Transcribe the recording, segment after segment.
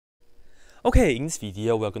Okay, in this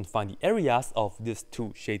video, we're going to find the areas of these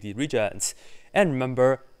two shaded regions. And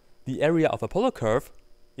remember, the area of a polar curve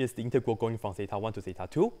is the integral going from theta 1 to theta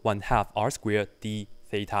 2, 1/2 r squared d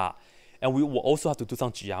theta. And we will also have to do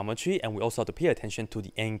some geometry, and we also have to pay attention to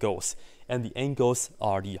the angles. And the angles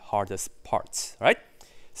are the hardest parts, right?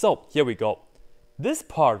 So here we go. This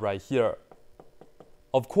part right here,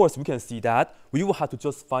 of course, we can see that we will have to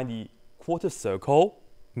just find the quarter circle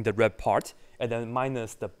in the red part, and then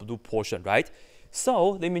minus the blue portion, right?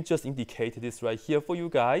 So let me just indicate this right here for you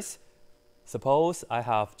guys. Suppose I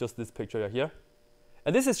have just this picture right here.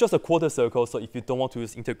 And this is just a quarter circle, so if you don't want to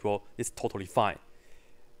use integral, it's totally fine.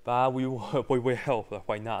 But we will help,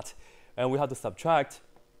 why not? And we have to subtract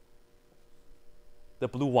the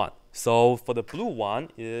blue one. So for the blue one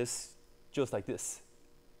is just like this,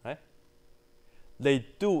 right? They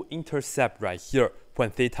do intercept right here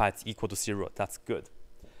when theta is equal to 0. That's good.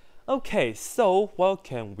 Okay, so what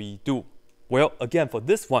can we do? Well, again, for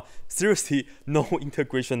this one, seriously, no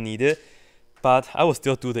integration needed, but I will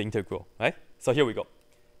still do the integral, right? So here we go.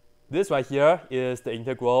 This right here is the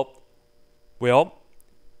integral. Well,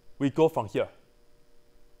 we go from here,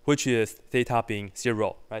 which is theta being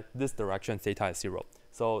 0, right? This direction, theta is 0.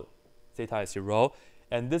 So theta is 0,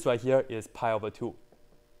 and this right here is pi over 2.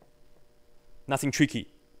 Nothing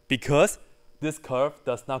tricky, because this curve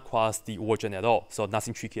does not cross the origin at all, so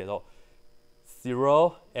nothing tricky at all.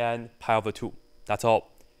 0 and pi over 2, that's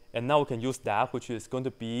all. And now we can use that, which is going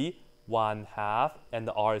to be 1/2, and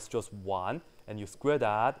the r is just 1, and you square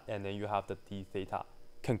that, and then you have the d theta.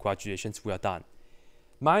 Congratulations, we are done.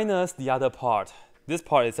 Minus the other part. This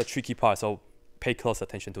part is a tricky part, so pay close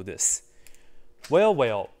attention to this.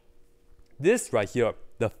 Well, this right here,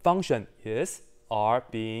 the function is r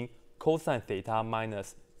being cosine theta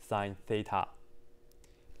minus sine theta.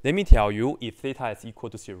 Let me tell you, if theta is equal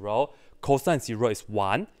to 0, cosine 0 is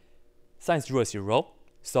 1, sine 0 is 0.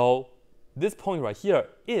 So this point right here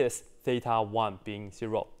is theta 1 being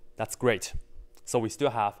 0. That's great. So we still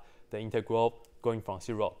have the integral going from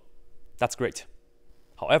 0. That's great.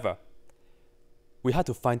 However, we have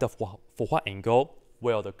to find out for what angle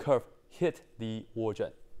will the curve hit the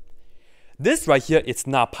origin. This right here, it's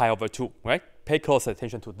not pi over 2, right? Pay close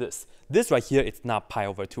attention to this. This right here, it's not pi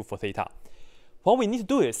over 2 for theta. What we need to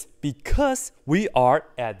do is, because we are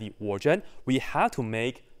at the origin, we have to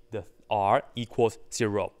make the r equals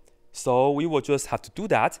 0. So we will just have to do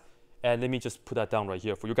that. And let me just put that down right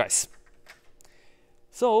here for you guys.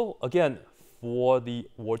 So again, for the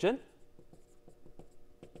origin,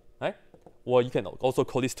 right? Or you can also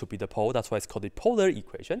call this to be the pole. That's why it's called the polar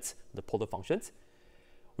equations, the polar functions.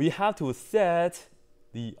 We have to set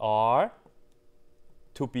the r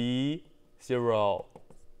to be 0.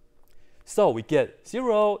 So we get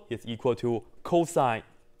 0 is equal to cosine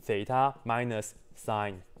theta minus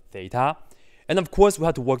sine theta. And of course, we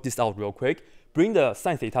have to work this out real quick. Bring the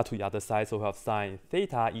sine theta to the other side, so we have sine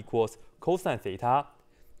theta equals cosine theta.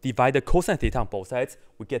 Divide the cosine theta on both sides,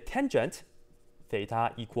 we get tangent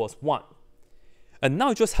theta equals 1. And now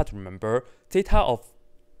you just have to remember, theta of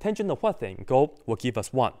tangent of what angle will give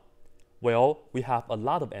us 1? Well, we have a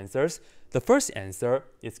lot of answers. The first answer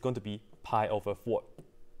is going to be pi over 4,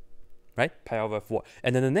 right? Pi over 4.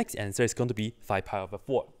 And then the next answer is going to be 5 pi over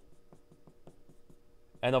 4.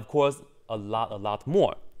 And of course, a lot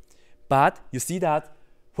more. But you see that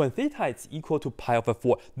when theta is equal to pi over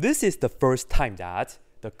 4, this is the first time that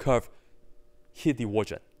the curve hit the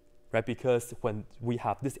origin, right? Because when we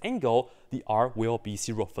have this angle, the r will be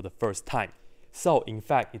 0 for the first time. So in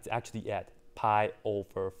fact, it's actually at pi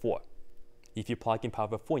over 4. If you plug in pi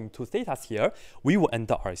over 4 into thetas here, we will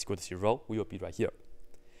end up r is equal to 0. We will be right here.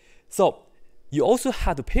 So you also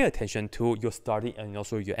have to pay attention to your starting and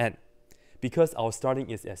also your end. Because our starting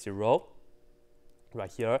is at 0,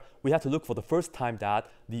 right here, we have to look for the first time that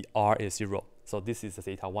the r is 0. So this is a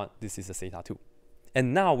theta 1, this is a theta 2.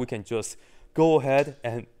 And now we can just go ahead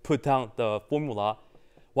and put down the formula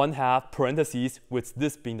 1/2 parentheses with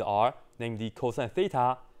this being the r, namely cosine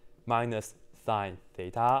theta minus sine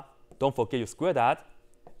theta. Don't forget you square that,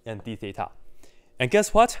 and d theta. And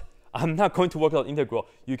guess what? I'm not going to work out integral.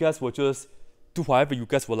 You guys will just do whatever you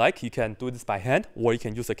guys would like. You can do this by hand, or you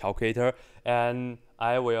can use a calculator, and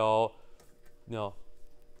I will,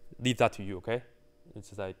 leave that to you, okay? It's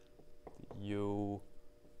just like you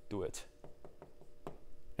do it.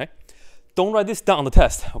 Okay? Don't write this down on the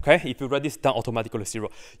test, okay? If you write this down automatically 0,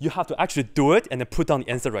 you have to actually do it and then put down the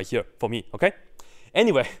answer right here for me, okay?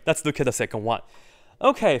 Anyway, let's look at the second one.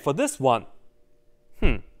 Okay, for this one,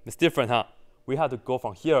 it's different, huh? We have to go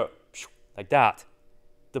from here, like that,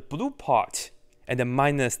 the blue part, and then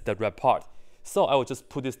minus the red part. So I will just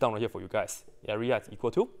put this down right here for you guys. Area is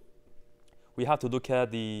equal to we have to look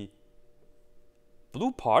at the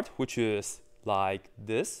blue part, which is like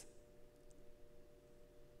this.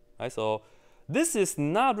 Right, so this is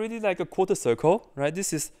not really like a quarter circle, right?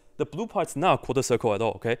 This is the blue part is not a quarter circle at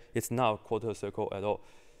all, okay? It's not a quarter circle at all.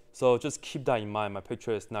 So just keep that in mind. My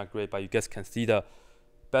picture is not great, but you guys can see the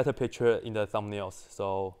better picture in the thumbnails.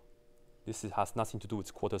 So this has nothing to do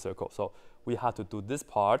with quarter circle. So we have to do this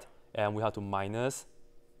part, and we have to minus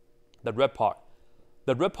the red part.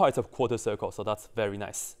 The red part is a quarter circle, so that's very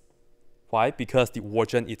nice. Why? Because the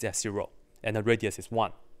origin is at 0, and the radius is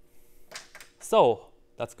 1. So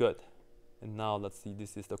that's good. And now let's see,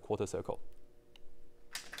 this is the quarter circle.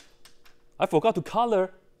 I forgot to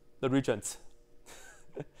color the regions.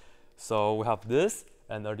 So we have this,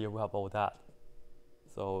 and earlier we have all that.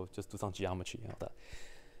 So just do some geometry and all that.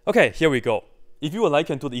 Okay, here we go. If you would like,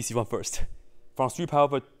 you can do the easy one first. From 3 pi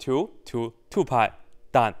over 2 to 2 pi,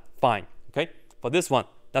 done, fine, okay? For this one,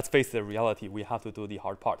 let's face the reality, we have to do the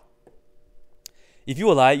hard part. If you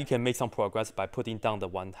would like, you can make some progress by putting down the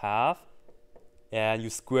 1/2, and you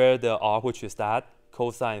square the r, which is that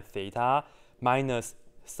cosine theta minus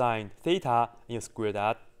sine theta, and you square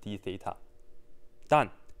that d theta. Done.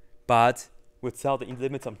 But without the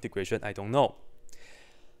limits of integration, I don't know.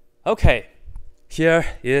 Okay, here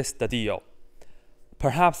is the deal.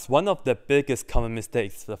 Perhaps one of the biggest common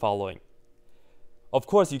mistakes is the following. Of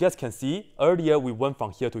course, you guys can see earlier we went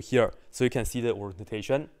from here to here, so you can see the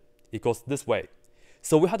orientation. It goes this way.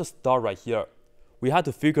 So we had to start right here. We had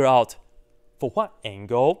to figure out for what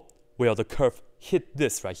angle will the curve hit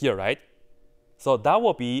this right here, right? So that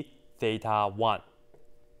will be theta 1.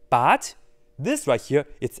 But this right here,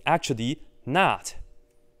 it's actually not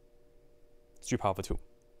 3 pi over 2.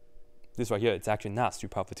 This right here, it's actually not 3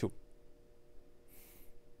 pi over 2.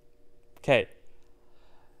 Okay.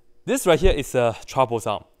 This right here is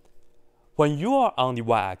troublesome. When you are on the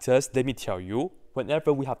y-axis, let me tell you,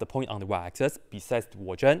 whenever we have the point on the y-axis besides the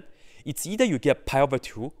origin, it's either you get pi over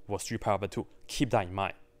 2 or 3 pi over 2. Keep that in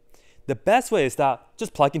mind. The best way is that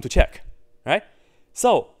just plug in to check, right?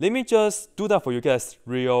 So let me just do that for you guys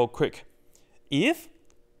real quick. If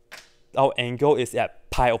our angle is at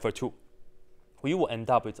pi over 2, we will end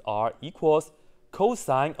up with r equals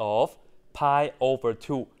cosine of pi over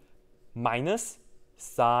 2 minus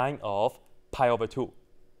sine of pi over 2,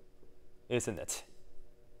 isn't it?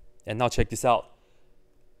 And now check this out.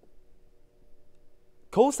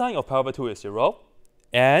 Cosine of pi over 2 is 0,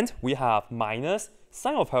 and we have minus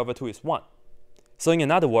sine of pi over 2 is 1. So in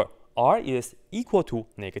another word, r is equal to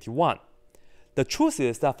 -1. The truth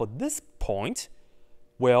is that for this point,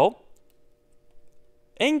 well,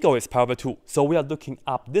 angle is pi over 2, so we are looking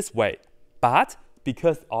up this way. But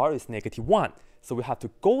because r is -1, so we have to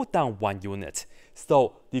go down 1 unit.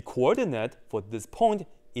 So the coordinate for this point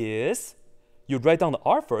is, you write down the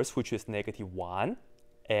r first, which is -1,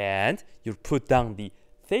 and you put down the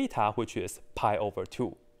theta, which is pi over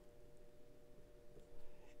 2.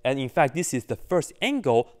 And in fact, this is the first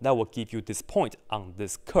angle that will give you this point on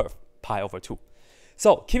this curve, pi over 2.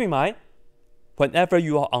 So keep in mind, whenever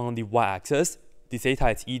you are on the y-axis, the theta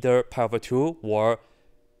is either pi over 2 or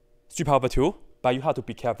 3 pi over 2, but you have to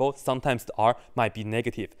be careful. Sometimes the r might be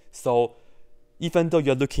negative. So even though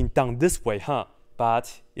you're looking down this way,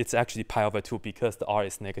 but it's actually pi over 2 because the r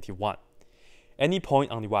is -1. Any point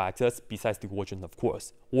on the y-axis besides the origin, of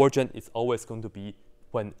course. Origin is always going to be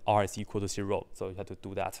when r is equal to 0, so you have to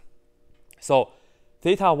do that. So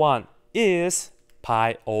theta 1 is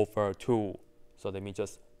pi over 2. So let me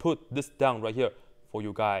just put this down right here for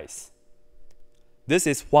you guys. This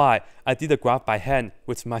is why I did the graph by hand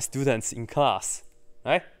with my students in class,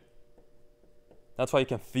 right? That's why you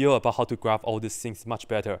can feel about how to graph all these things much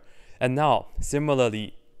better. And now,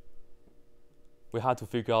 similarly, we have to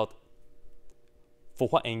figure out for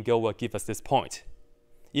what angle will give us this point.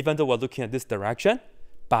 Even though we're looking at this direction,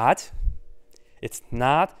 but it's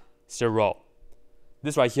not 0.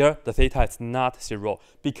 This right here, the theta is not 0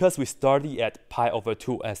 because we started at pi over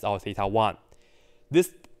 2 as our theta 1.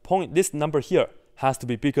 This point, this number here has to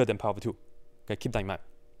be bigger than pi over 2. Okay, keep that in mind.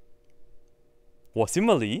 Well,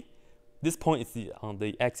 similarly, this point is on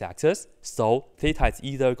the x-axis, so theta is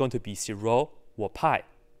either going to be 0 or pi.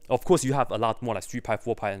 Of course, you have a lot more like 3 pi,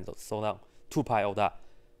 4 pi, and so on, 2 pi, all that.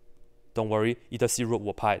 Don't worry, either 0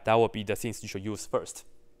 or pi. That will be the things you should use first.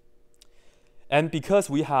 And because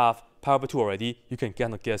we have pi over 2 already, you can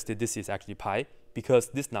kind of guess that this is actually pi, because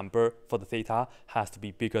this number for the theta has to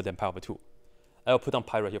be bigger than pi over 2. I'll put down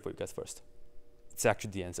pi right here for you guys first. It's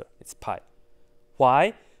actually the answer. It's pi.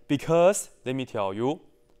 Why? Because, let me tell you,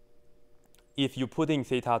 if you put in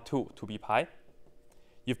theta 2 to be pi,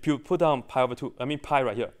 if you put down pi over 2, I mean pi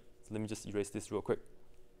right here. So let me just erase this real quick.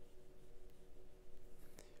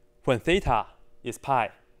 when theta is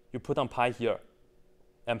pi, you put on pi here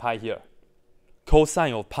and pi here.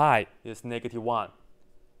 Cosine of pi is -1.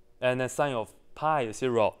 And then sine of pi is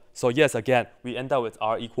 0. So yes, again, we end up with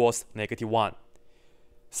r equals -1.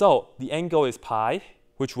 So the angle is pi,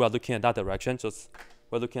 which we are looking at that direction. Just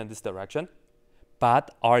we're looking at this direction.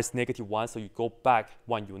 But r is -1, so you go back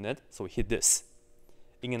 1 unit, so we hit this.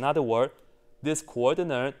 In another word, this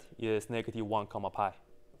coordinate is -1 comma pi.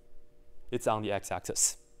 It's on the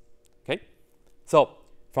x-axis. Okay? So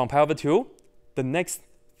from pi over 2, the next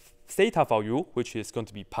theta value, which is going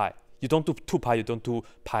to be pi. You don't do 2 pi, you don't do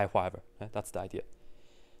pi, whatever. Right? That's the idea.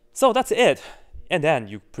 So that's it. And then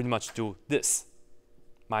you pretty much do this.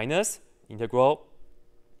 Minus integral.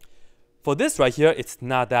 For this right here, it's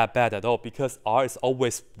not that bad at all because r is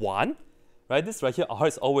always 1. Right? This right here, r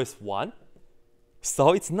is always 1.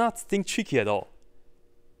 So it's not tricky at all.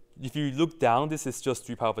 If you look down, this is just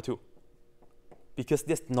 3 pi over 2. Because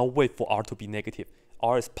there's no way for r to be negative.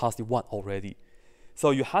 R is +1 already.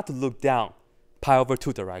 So you have to look down pi over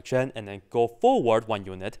 2 direction and then go forward 1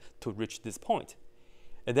 unit to reach this point.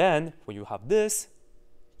 And then when you have this,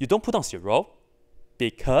 you don't put on 0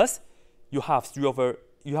 because you have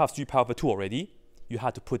 3 pi over 2 already. You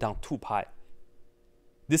have to put down 2 pi.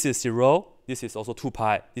 This is 0, this is also 2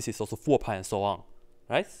 pi, this is also 4 pi and so on,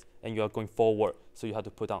 right? And you are going forward, so you have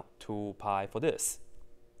to put down 2 pi for this.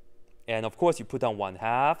 And of course, you put down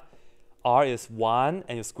 1/2. R is 1,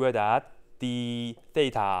 and you square that, d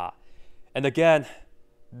theta. And again,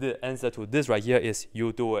 the answer to this right here is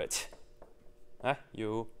you do it.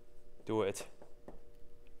 You do it.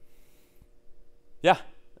 Yeah,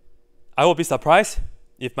 I will be surprised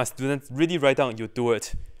if my students really write down you do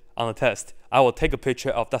it on the test. I will take a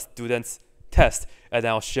picture of that student's test and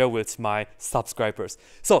then I'll share with my subscribers.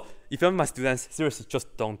 So if you're my students, seriously,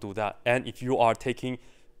 just don't do that. And if you are taking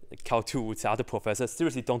Cal 2 with other professors,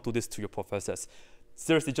 seriously, don't do this to your professors.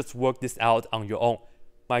 Seriously, just work this out on your own.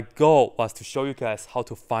 My goal was to show you guys how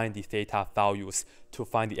to find the theta values to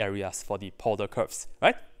find the areas for the polar curves,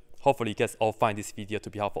 right? Hopefully you guys all find this video to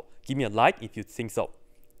be helpful. Give me a like if you think so.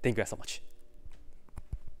 Thank you guys so much.